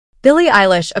Billie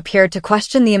Eilish appeared to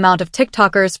question the amount of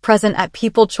TikTokers present at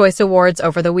People's Choice Awards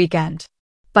over the weekend.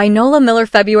 By Nola Miller,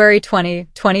 February 20,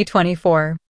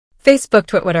 2024. Facebook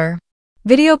Twitter.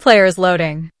 Video player is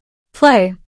loading.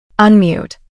 Play.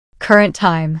 Unmute. Current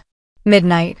time.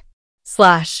 Midnight.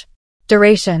 /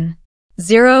 Duration.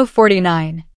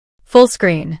 0:49. Full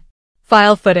screen.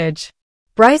 File footage.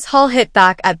 Bryce Hall hit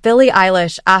back at Billie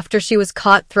Eilish after she was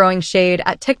caught throwing shade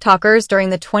at TikTokers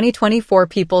during the 2024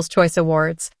 People's Choice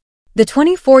Awards. The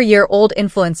 24-year-old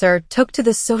influencer took to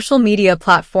the social media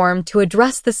platform to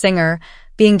address the singer,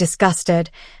 being disgusted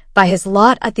by his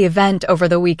lot at the event over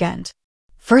the weekend.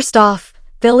 First off,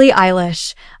 Billie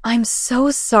Eilish, I'm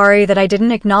so sorry that I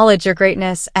didn't acknowledge your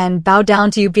greatness and bow down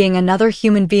to you being another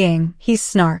human being, he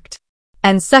snarked.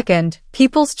 And second,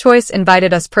 People's Choice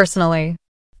invited us personally.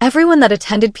 Everyone that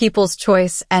attended People's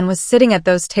Choice and was sitting at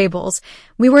those tables,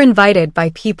 we were invited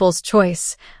by People's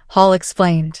Choice, Hall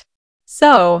explained.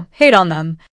 So, hate on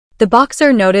them. The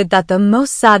boxer noted that the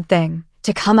most sad thing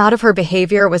to come out of her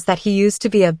behavior was that he used to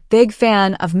be a big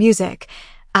fan of music,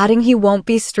 adding he won't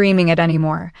be streaming it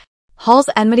anymore. Hall's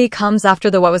enmity comes after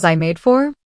the What Was I Made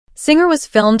For? Singer was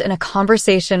filmed in a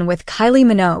conversation with Kylie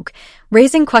Minogue,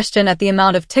 raising question at the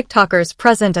amount of TikTokers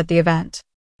present at the event.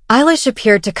 Eilish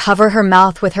appeared to cover her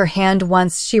mouth with her hand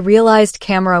once she realized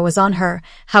camera was on her.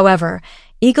 However,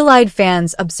 eagle-eyed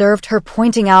fans observed her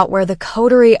pointing out where the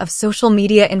coterie of social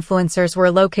media influencers were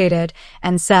located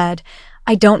and said,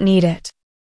 "I don't need it."